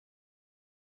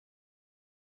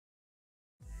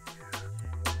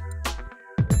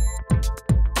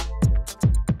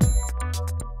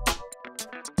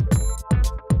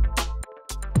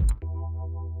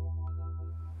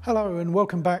Hello and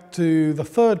welcome back to the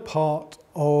third part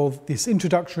of this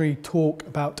introductory talk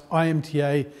about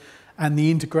IMTA and the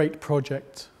Integrate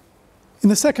project. In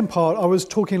the second part, I was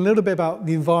talking a little bit about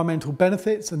the environmental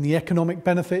benefits and the economic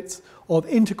benefits of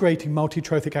integrating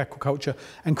multi-trophic aquaculture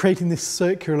and creating this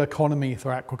circular economy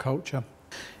for aquaculture.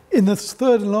 In the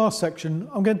third and last section,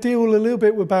 I'm going to deal a little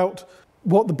bit about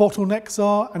what the bottlenecks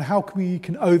are and how we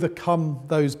can overcome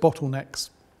those bottlenecks.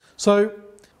 So,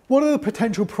 what are the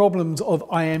potential problems of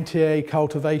IMTA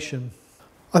cultivation?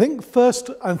 I think first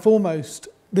and foremost,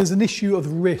 there's an issue of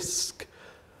risk.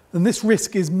 And this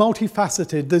risk is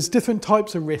multifaceted. There's different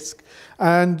types of risk.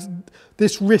 And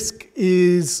this risk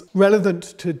is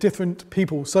relevant to different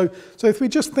people. So if we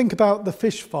just think about the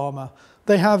fish farmer,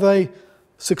 they have a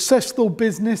successful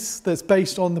business that's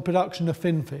based on the production of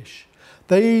finfish.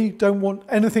 They don't want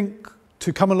anything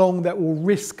to come along that will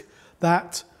risk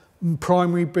that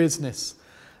primary business.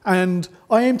 And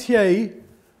IMTA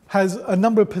has a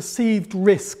number of perceived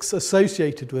risks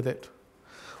associated with it.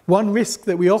 One risk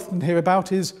that we often hear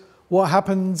about is what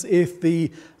happens if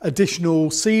the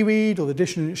additional seaweed or the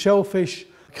additional shellfish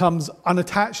comes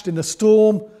unattached in a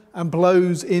storm and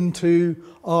blows into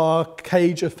our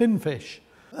cage of finfish.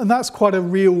 And that's quite a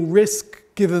real risk,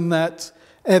 given that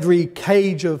every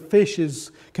cage of fish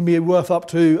can be worth up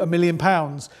to £1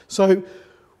 million. So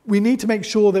we need to make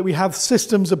sure that we have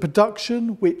systems of production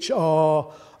which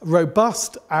are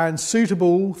robust and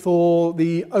suitable for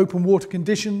the open water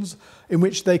conditions in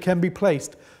which they can be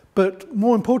placed. But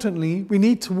more importantly, we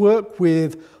need to work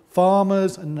with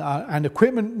farmers and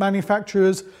equipment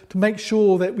manufacturers to make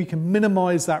sure that we can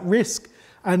minimise that risk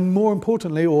and, more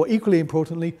importantly, or equally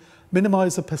importantly,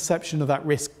 minimise the perception of that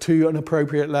risk to an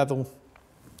appropriate level.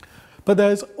 But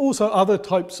there's also other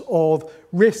types of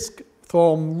risk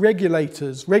from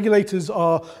regulators. Regulators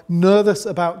are nervous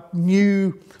about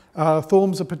new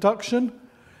forms of production,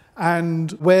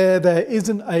 and where there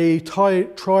isn't a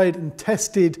tried and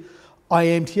tested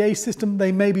IMTA system,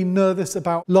 they may be nervous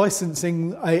about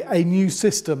licensing a new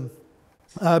system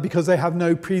because they have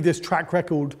no previous track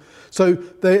record. So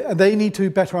they need to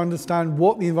better understand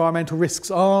what the environmental risks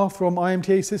are from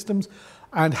IMTA systems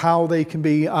and how they can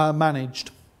be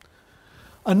managed.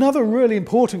 Another really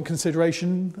important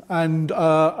consideration and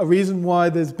a reason why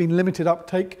there's been limited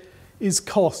uptake is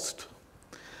cost.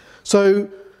 So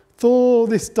for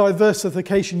this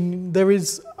diversification, there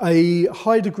is a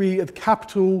high degree of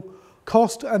capital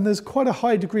cost and there's quite a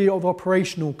high degree of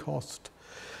operational cost.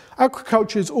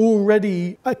 Aquaculture is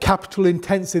already a capital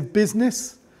intensive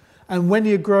business, and when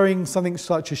you're growing something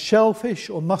such as shellfish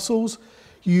or mussels,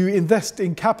 you invest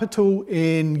in capital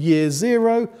in year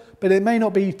 0, but it may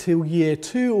not be till year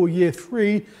 2 or year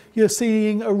 3 you're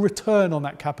seeing a return on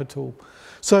that capital.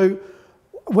 So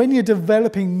when you're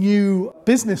developing new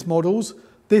business models,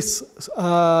 this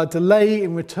delay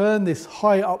in return, this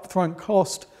high upfront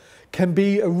cost, can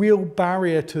be a real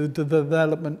barrier to the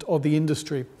development of the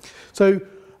industry. So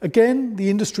again, the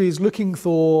industry is looking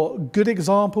for good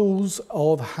examples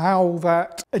of how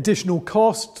that additional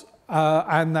cost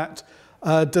and that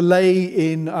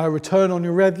delay in return on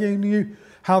your revenue,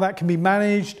 how that can be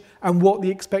managed and what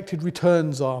the expected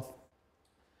returns are.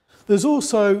 There's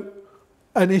also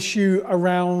an issue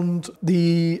around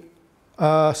the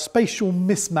spatial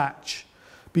mismatch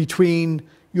between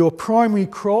your primary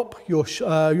crop,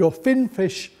 your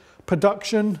finfish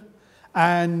production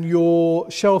and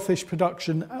your shellfish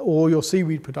production or your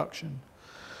seaweed production.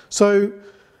 So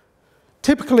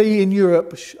typically in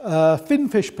Europe,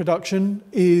 finfish production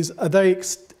is a very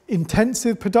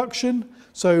intensive production.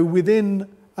 So within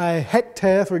a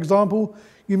hectare, for example,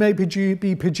 you may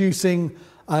be producing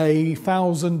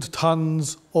 1,000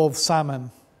 tonnes of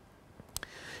salmon.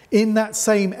 In that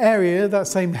same area, that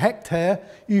same hectare,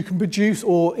 you can produce,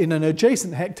 or in an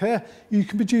adjacent hectare, you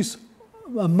can produce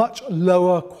a much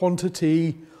lower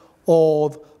quantity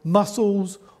of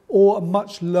mussels or a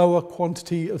much lower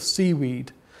quantity of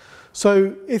seaweed.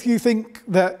 So if you think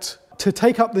that to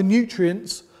take up the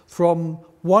nutrients from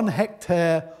 1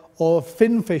 hectare of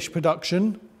finfish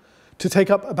production, to take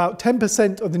up about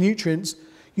 10% of the nutrients,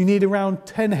 you need around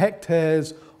 10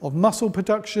 hectares of mussel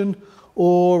production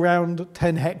or around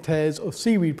 10 hectares of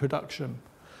seaweed production.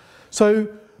 So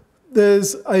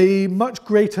there's a much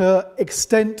greater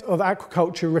extent of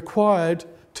aquaculture required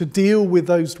to deal with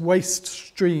those waste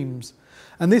streams.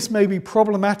 And this may be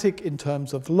problematic in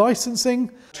terms of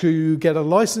licensing, to get a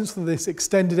license for this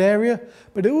extended area,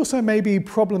 but it also may be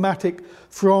problematic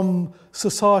from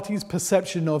society's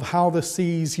perception of how the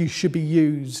seas should be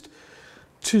used.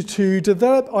 To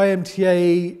develop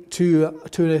IMTA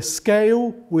to a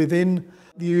scale within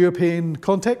the European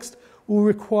context will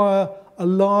require a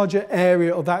larger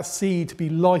area of that sea to be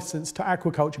licensed to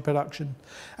aquaculture production.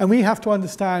 And we have to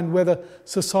understand whether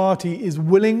society is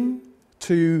willing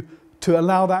to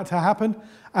allow that to happen,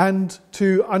 and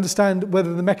to understand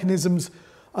whether the mechanisms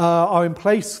are in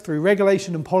place through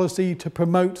regulation and policy to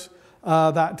promote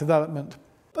that development.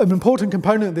 An important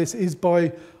component of this is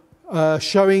by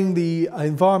showing the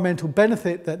environmental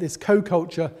benefit that this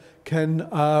co-culture can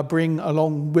bring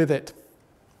along with it.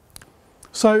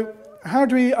 So how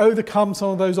do we overcome some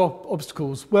of those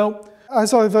obstacles? Well,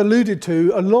 as I've alluded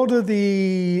to, a lot of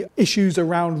the issues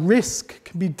around risk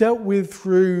can be dealt with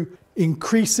through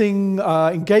increasing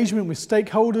engagement with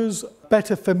stakeholders,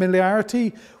 better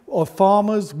familiarity of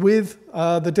farmers with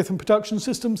the different production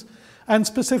systems, and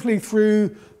specifically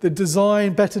through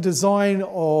the better design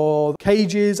of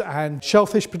cages and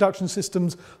shellfish production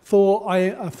systems for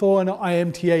an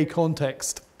IMTA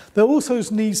context. There also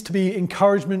needs to be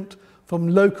encouragement from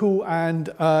local and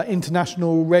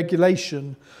international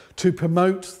regulation to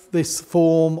promote this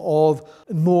form of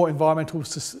more environmental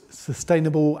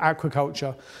sustainable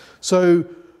aquaculture. So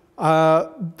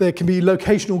there can be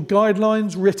locational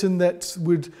guidelines written that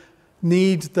would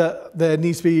there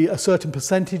needs to be a certain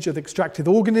percentage of extracted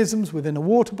organisms within a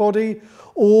water body,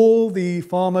 or the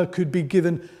farmer could be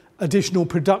given additional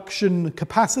production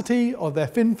capacity of their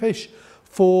finfish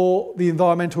for the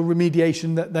environmental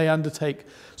remediation that they undertake.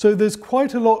 So there's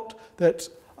quite a lot that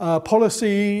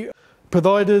policy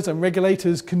providers and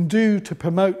regulators can do to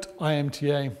promote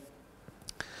IMTA.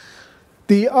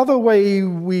 The other way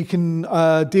we can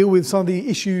deal with some of the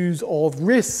issues of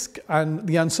risk and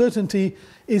the uncertainty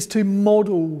is to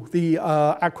model the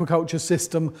aquaculture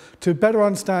system to better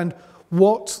understand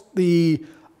what the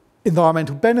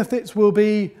environmental benefits will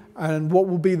be and what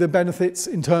will be the benefits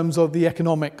in terms of the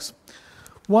economics.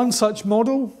 One such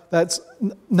model that's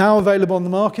now available on the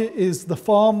market is the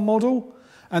farm model,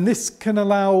 and this can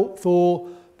allow for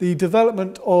the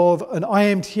development of an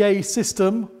IMTA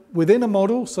system within a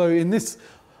model. So in this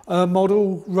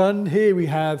model run here, we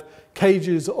have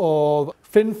cages of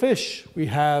finfish, we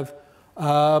have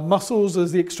mussels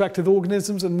as the extractive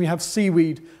organisms, and we have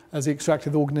seaweed as the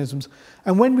extractive organisms.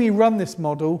 And when we run this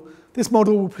model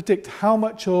will predict how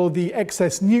much of the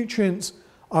excess nutrients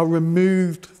are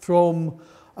removed from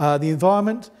the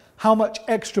environment, how much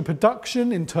extra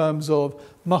production in terms of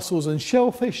mussels and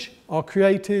shellfish are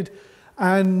created,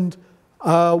 and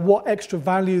what extra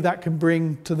value that can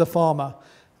bring to the farmer.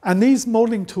 And these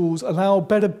modelling tools allow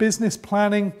better business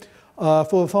planning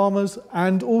for the farmers,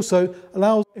 and also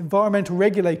allow environmental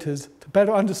regulators to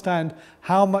better understand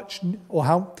how much or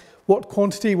what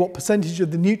quantity, what percentage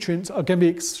of the nutrients are going to be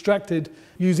extracted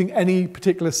using any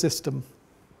particular system.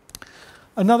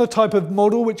 Another type of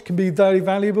model which can be very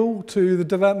valuable to the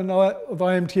development of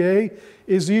IMTA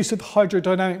is the use of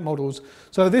hydrodynamic models.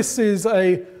 So this is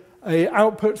an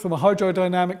output from a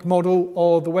hydrodynamic model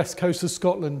of the west coast of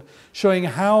Scotland, showing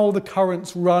how the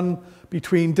currents run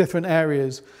between different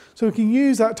areas. So we can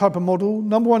use that type of model,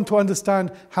 number one, to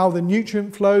understand how the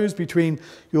nutrient flows between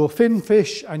your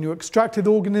finfish and your extracted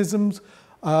organisms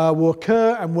will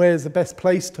occur, and where's the best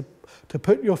place to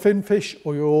put your finfish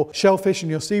or your shellfish and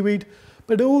your seaweed.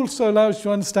 But it also allows you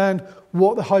to understand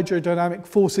what the hydrodynamic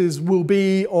forces will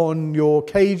be on your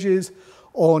cages,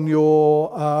 on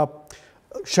your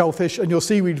shellfish and your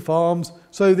seaweed farms,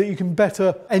 so that you can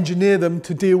better engineer them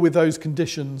to deal with those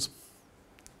conditions.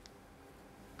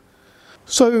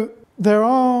 So there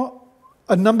are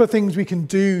a number of things we can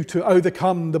do to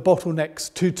overcome the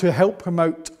bottlenecks to help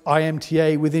promote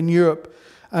IMTA within Europe,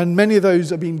 and many of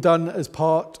those are being done as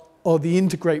part of the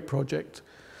Integrate project.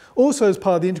 Also, as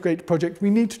part of the Integrate project, we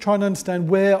need to try and understand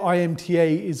where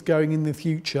IMTA is going in the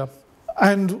future.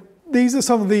 And these are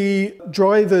some of the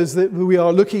drivers that we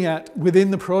are looking at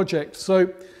within the project.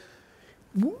 So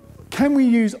can we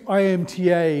use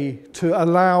IMTA to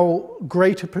allow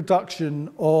greater production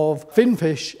of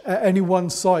finfish at any one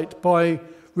site by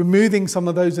removing some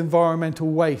of those environmental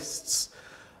wastes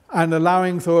and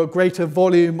allowing for a greater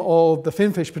volume of the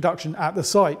finfish production at the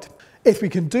site? If we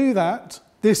can do that,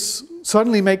 this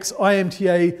suddenly makes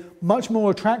IMTA much more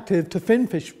attractive to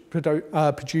finfish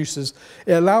producers.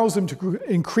 It allows them to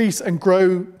increase and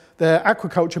grow their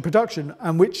aquaculture production,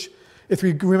 and which, if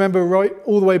we remember right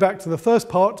all the way back to the first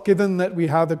part, given that we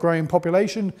have a growing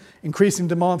population, increasing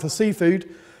demand for seafood,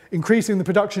 increasing the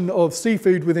production of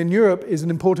seafood within Europe is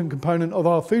an important component of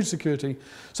our food security.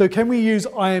 So can we use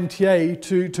IMTA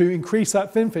to increase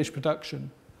that finfish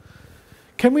production?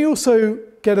 Can we also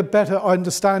get a better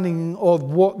understanding of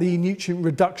what the nutrient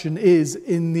reduction is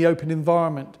in the open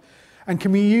environment? And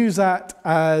can we use that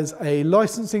as a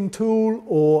licensing tool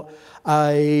or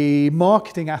a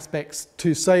marketing aspects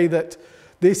to say that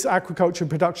this aquaculture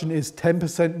production is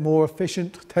 10% more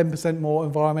efficient, 10% more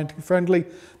environmentally friendly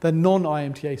than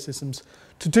non-IMTA systems.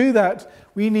 To do that,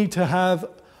 we need to have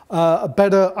a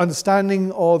better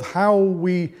understanding of how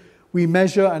we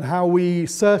measure and how we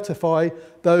certify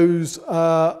those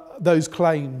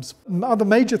claims. Another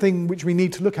major thing which we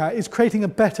need to look at is creating a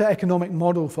better economic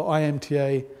model for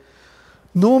IMTA.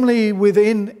 Normally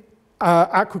within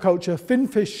aquaculture,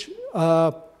 finfish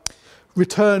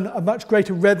return a much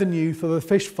greater revenue for the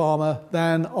fish farmer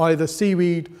than either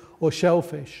seaweed or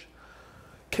shellfish.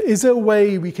 Is there a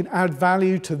way we can add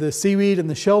value to the seaweed and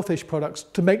the shellfish products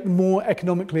to make them more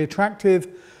economically attractive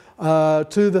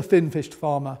to the finfish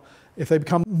farmer? If they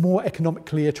become more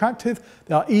economically attractive,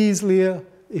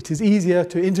 it is easier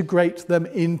to integrate them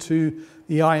into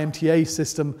the IMTA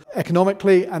system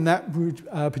economically, and that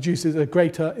produces a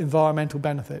greater environmental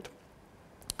benefit.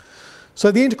 So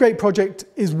the Integrate project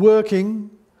is working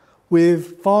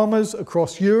with farmers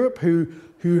across Europe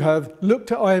who have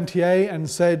looked at IMTA and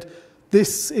said,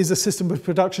 this is a system of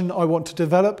production I want to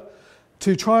develop,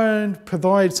 to try and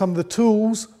provide some of the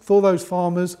tools for those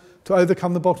farmers to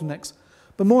overcome the bottlenecks.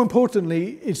 But more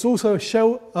importantly, it's also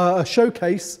a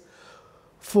showcase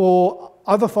for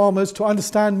other farmers to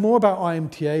understand more about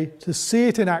IMTA, to see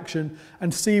it in action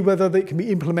and see whether it can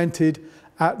be implemented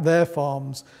at their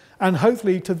farms. And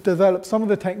hopefully to develop some of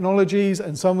the technologies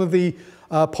and some of the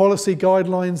policy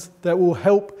guidelines that will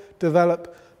help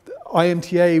develop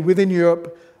IMTA within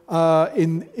Europe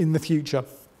in the future.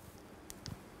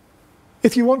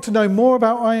 If you want to know more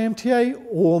about IMTA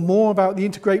or more about the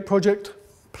Integrate project,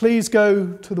 please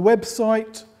go to the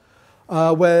website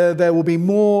where there will be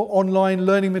more online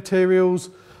learning materials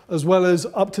as well as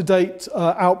up-to-date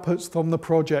outputs from the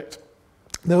project.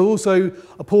 There's also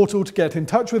a portal to get in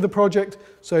touch with the project,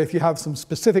 so if you have some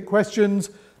specific questions,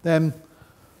 then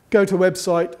go to the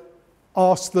website,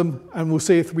 ask them, and we'll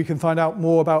see if we can find out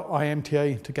more about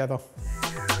IMTA together.